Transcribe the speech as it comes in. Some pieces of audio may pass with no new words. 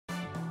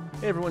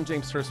Hey everyone,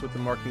 James Hurst with The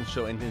Marketing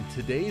Show, and in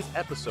today's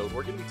episode,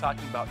 we're going to be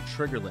talking about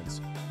trigger links.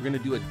 We're going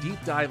to do a deep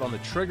dive on the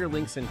trigger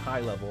links in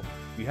HighLevel.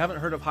 If you haven't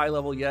heard of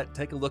HighLevel yet,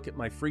 take a look at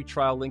my free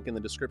trial link in the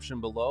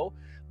description below.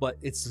 But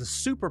it's a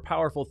super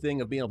powerful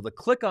thing of being able to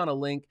click on a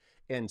link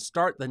and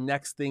start the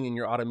next thing in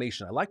your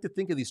automation. I like to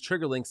think of these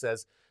trigger links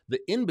as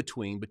the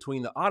in-between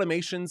between the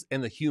automations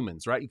and the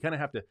humans, right? You kind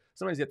of have to,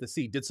 sometimes you have to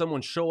see, did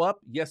someone show up?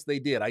 Yes, they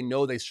did. I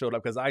know they showed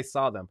up because I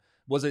saw them.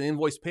 Was an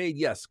invoice paid?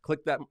 Yes.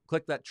 Click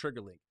that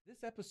trigger link.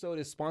 This episode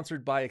is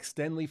sponsored by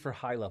Extendly for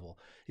HighLevel.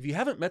 If you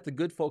haven't met the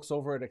good folks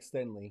over at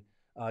Extendly,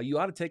 you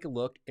ought to take a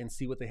look and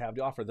see what they have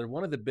to offer. They're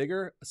one of the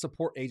bigger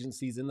support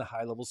agencies in the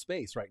HighLevel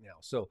space right now.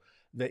 So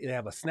they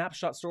have a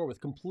snapshot store with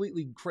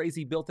completely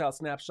crazy built-out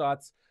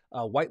snapshots,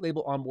 white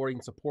label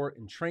onboarding support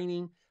and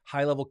training,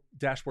 high-level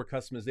dashboard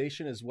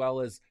customization, as well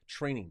as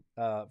training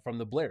from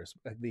the Blairs,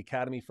 the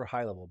Academy for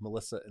HighLevel,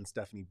 Melissa and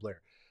Stephanie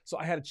Blair. So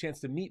I had a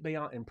chance to meet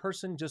Bayant in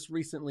person just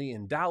recently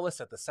in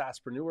Dallas at the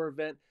SaaSpreneur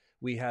event.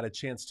 We had a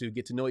chance to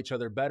get to know each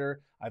other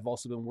better. I've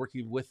also been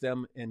working with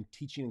them and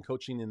teaching and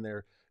coaching in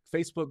their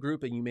Facebook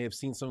group, and you may have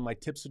seen some of my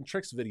tips and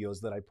tricks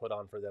videos that I put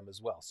on for them as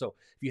well. So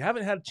if you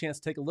haven't had a chance,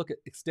 take a look at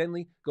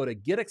Extendly. Go to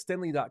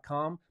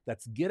getextendly.com.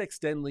 That's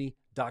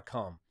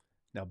getextendly.com.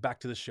 Now back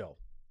to the show.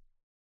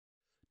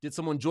 Did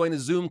someone join a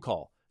Zoom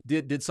call?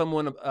 Did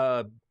someone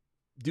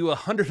do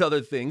 100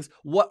 other things?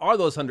 What are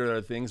those 100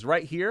 other things?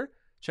 Right here,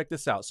 check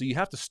this out. So you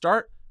have to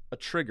start a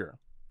trigger.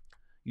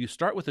 You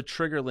start with a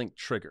trigger link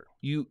trigger.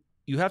 You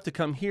have to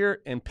come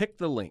here and pick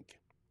the link,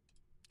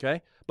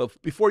 okay? But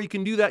before you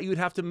can do that, you would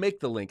have to make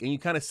the link. And you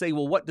kind of say,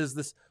 well, what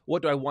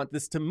do I want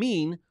this to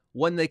mean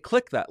when they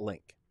click that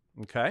link,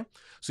 okay?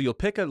 So you'll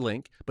pick a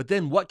link, but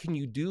then what can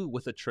you do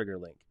with a trigger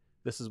link?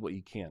 This is what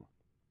you can.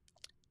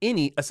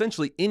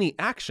 Essentially any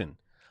action.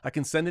 I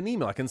can send an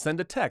email, I can send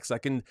a text, I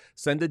can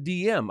send a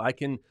DM, I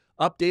can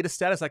update a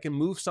status, I can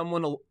move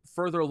someone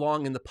further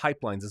along in the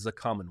pipelines is a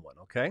common one,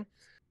 okay?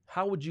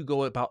 How would you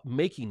go about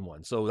making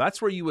one? So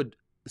that's where you would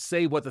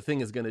say what the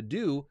thing is going to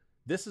do.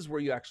 This is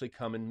where you actually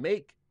come and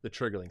make the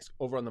trigger links.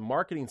 Over on the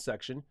marketing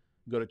section,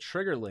 go to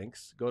trigger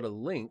links, go to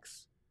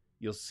links,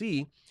 you'll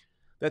see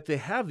that they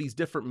have these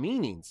different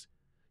meanings.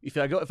 If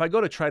I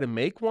go to try to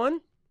make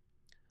one,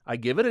 I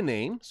give it a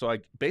name. So I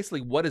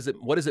basically, what does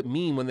it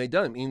mean when they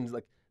done? It means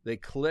like they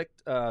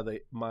clicked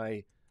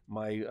my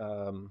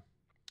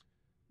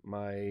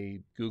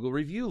Google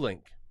review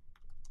link.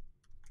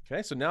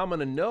 Okay, so now I'm going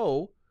to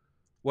know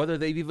whether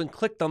they've even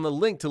clicked on the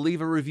link to leave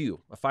a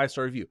review, a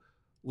 5-star review.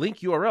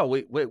 Link URL,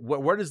 wait,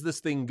 where does this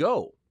thing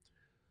go?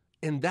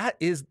 And that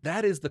is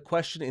the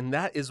question, and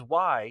that is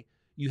why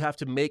you have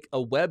to make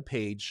a web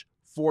page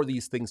for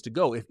these things to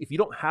go. If you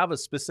don't have a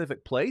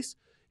specific place,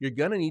 you're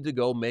going to need to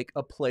go make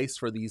a place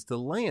for these to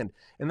land.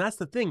 And that's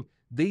the thing.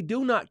 They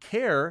do not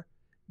care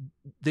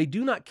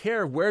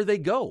where they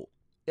go.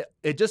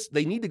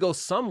 They need to go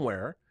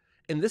somewhere.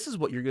 And this is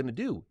what you're going to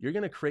do. You're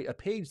going to create a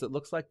page that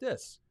looks like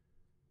this.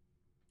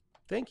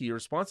 Thank you. Your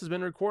response has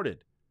been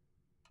recorded.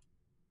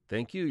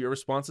 Thank you. Your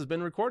response has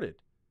been recorded.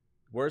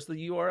 Where's the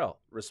URL?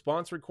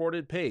 Response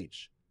recorded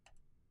page.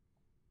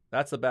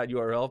 That's a bad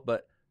URL,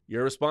 but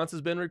your response has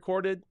been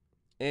recorded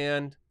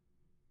and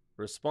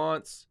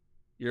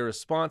your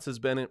response has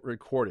been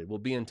recorded. We'll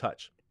be in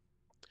touch.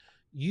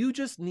 You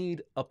just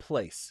need a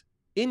place,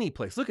 any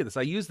place. Look at this.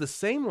 I use the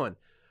same one.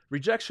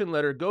 Rejection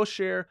letter, go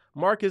share,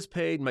 mark as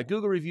paid, my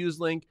Google reviews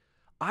link.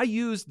 I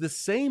use the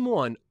same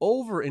one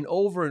over and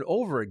over and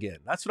over again.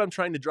 That's what I'm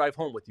trying to drive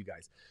home with you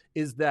guys,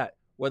 is that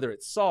whether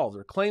it's solved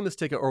or claim this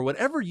ticket or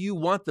whatever you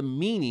want the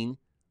meaning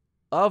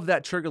of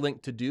that trigger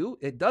link to do,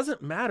 it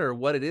doesn't matter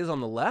what it is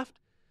on the left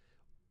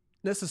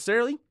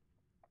necessarily.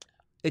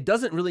 It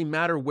doesn't really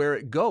matter where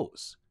it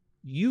goes.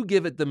 You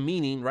give it the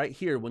meaning right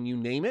here when you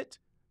name it,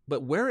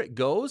 but where it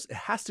goes, it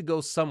has to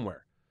go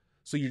somewhere.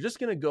 So you're just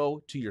going to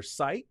go to your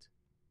site,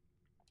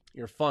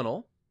 your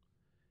funnel,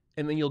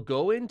 and then you'll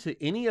go into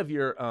any of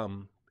your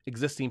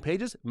existing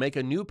pages, make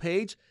a new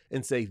page,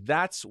 and say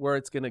that's where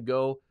it's going to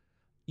go.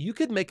 You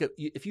could make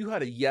if you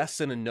had a yes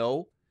and a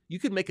no, you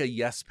could make a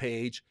yes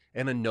page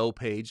and a no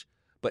page,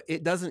 but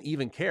it doesn't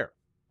even care.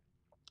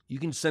 You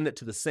can send it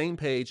to the same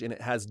page, and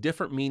it has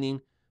different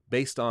meaning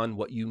based on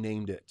what you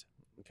named it,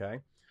 okay?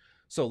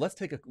 So let's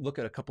take a look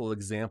at a couple of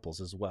examples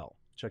as well.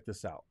 Check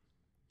this out.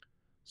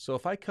 So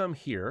if I come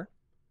here,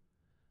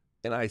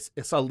 and I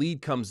saw a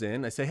lead comes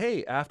in, I say,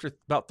 hey, after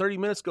about 30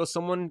 minutes ago,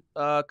 someone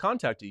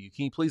contacted you.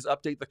 Can you please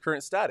update the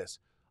current status?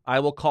 I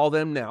will call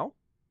them now.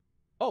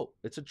 Oh,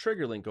 it's a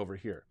trigger link over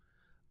here.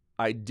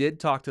 I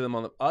did talk to them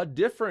on a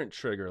different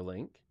trigger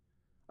link.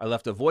 I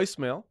left a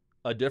voicemail,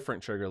 a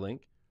different trigger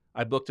link.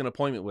 I booked an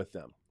appointment with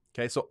them.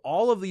 Okay, so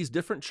all of these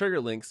different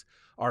trigger links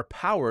are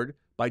powered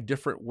by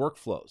different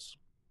workflows.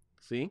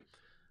 See,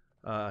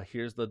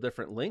 here's the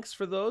different links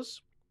for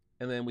those.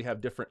 And then we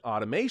have different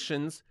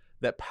automations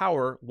that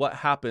power what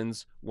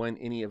happens when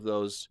any of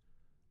those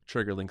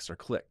trigger links are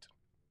clicked.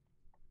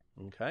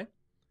 Okay,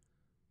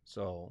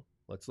 so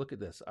let's look at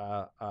this.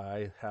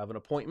 I have an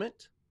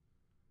appointment.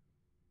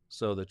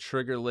 So the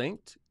trigger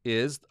linked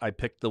is, I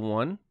picked the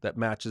one that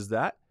matches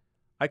that.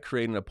 I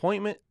create an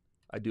appointment.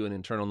 I do an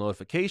internal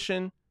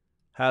notification.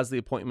 Has the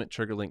appointment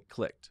trigger link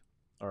clicked?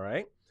 All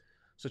right.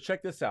 So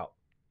check this out.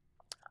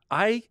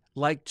 I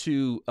like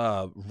to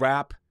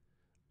wrap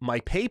my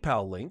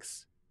PayPal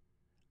links.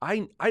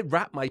 I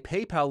wrap my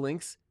PayPal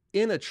links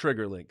in a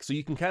trigger link. So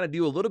you can kind of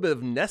do a little bit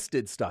of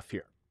nested stuff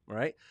here,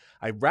 right?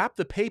 I wrap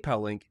the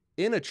PayPal link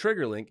in a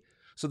trigger link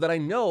so that I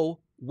know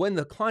when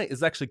the client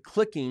is actually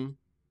clicking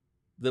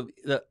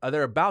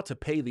they're about to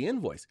pay the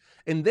invoice.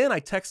 And then I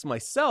text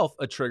myself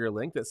a trigger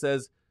link that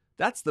says,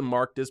 that's the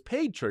marked as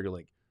paid trigger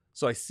link.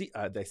 So I see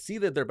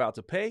that they're about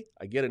to pay.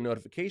 I get a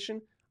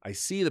notification. I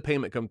see the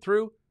payment come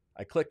through.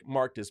 I click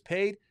marked as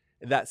paid.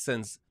 And that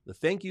sends the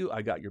thank you.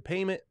 I got your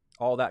payment,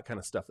 all that kind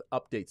of stuff that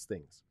updates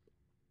things.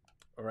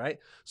 All right.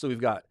 So we've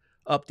got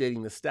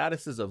updating the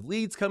statuses of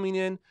leads coming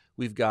in.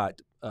 We've got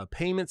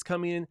payments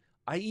coming in.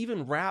 I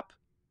even wrap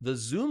the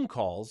Zoom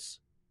calls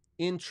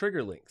in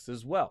trigger links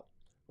as well.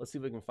 Let's see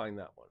if we can find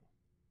that one.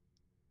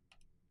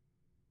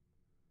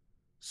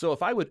 So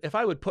if I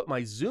would put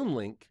my Zoom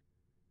link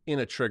in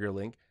a trigger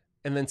link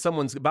and then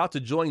someone's about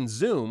to join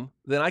Zoom,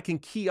 then I can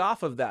key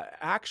off of that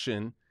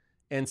action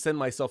and send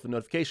myself a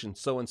notification.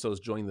 So-and-so's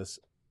joined this,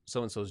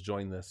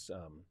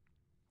 the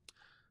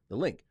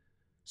link.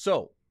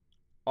 So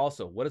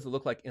also, what does it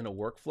look like in a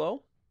workflow?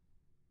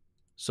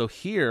 So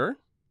here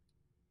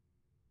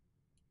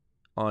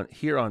on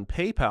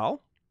PayPal,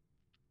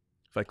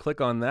 if I click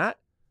on that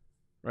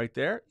right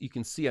there, you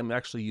can see I'm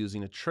actually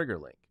using a trigger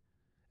link.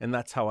 And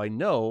that's how I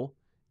know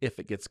if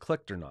it gets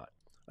clicked or not.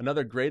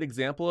 Another great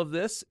example of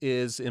this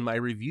is in my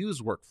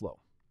reviews workflow.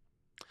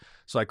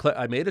 So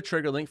I made a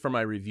trigger link for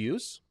my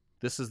reviews.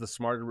 This is the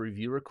Smarter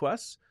Review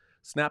Requests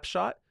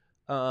snapshot.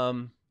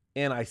 And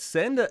I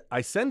send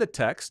a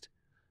text.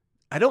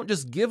 I don't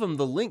just give them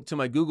the link to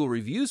my Google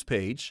Reviews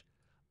page.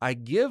 I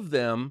give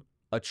them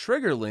a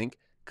trigger link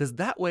because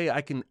that way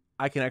I can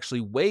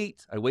actually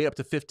wait. I wait up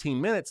to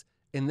 15 minutes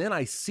and then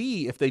I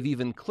see if they've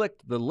even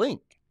clicked the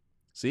link.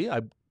 See,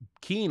 I'm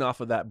keying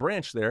off of that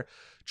branch there,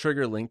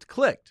 trigger linked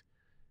clicked.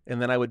 And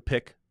then I would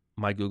pick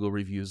my Google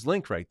Reviews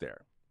link right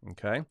there.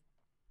 Okay.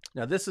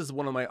 Now this is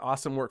one of my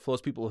awesome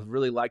workflows. People have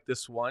really liked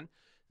this one.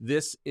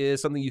 This is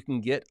something you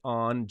can get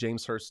on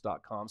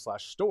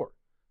jameshurst.com/store.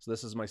 So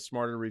this is my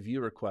Smarter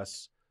Review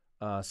Requests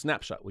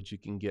snapshot, which you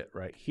can get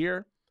right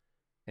here.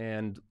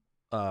 And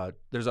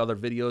there's other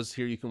videos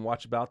here you can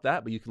watch about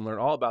that, but you can learn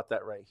all about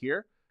that right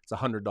here. It's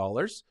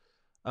 $100.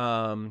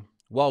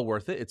 Well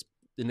worth it. It's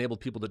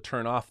enabled people to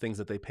turn off things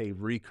that they pay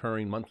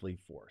recurring monthly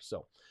for.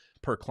 So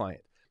per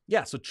client.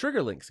 Yeah. So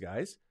trigger links,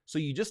 guys. So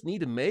you just need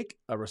to make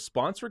a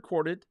response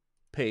recorded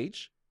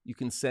page. You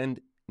can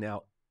send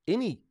now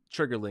any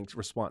trigger links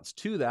response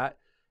to that.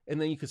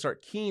 And then you can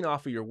start keying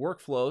off of your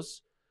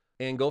workflows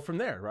and go from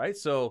there, right?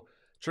 So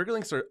trigger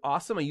links are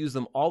awesome. I use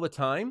them all the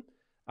time.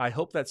 I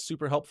hope that's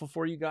super helpful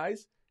for you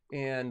guys.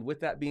 And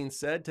with that being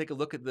said, take a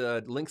look at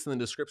the links in the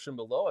description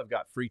below. I've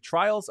got free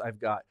trials. I've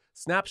got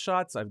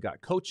snapshots. I've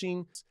got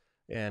coaching.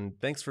 And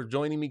thanks for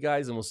joining me,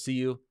 guys. And we'll see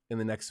you in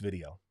the next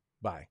video.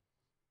 Bye.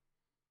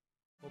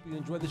 Hope you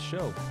enjoyed the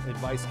show.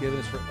 Advice given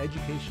is for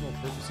educational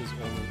purposes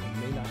only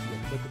and may not be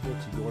applicable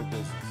to your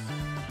business.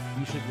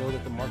 You should know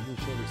that the Marketing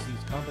Show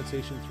receives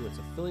compensation through its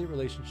affiliate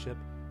relationship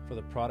for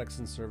the products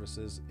and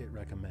services it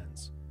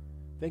recommends.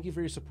 Thank you for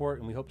your support,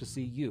 and we hope to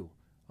see you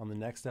on the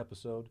next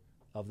episode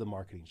of The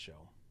Marketing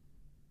Show.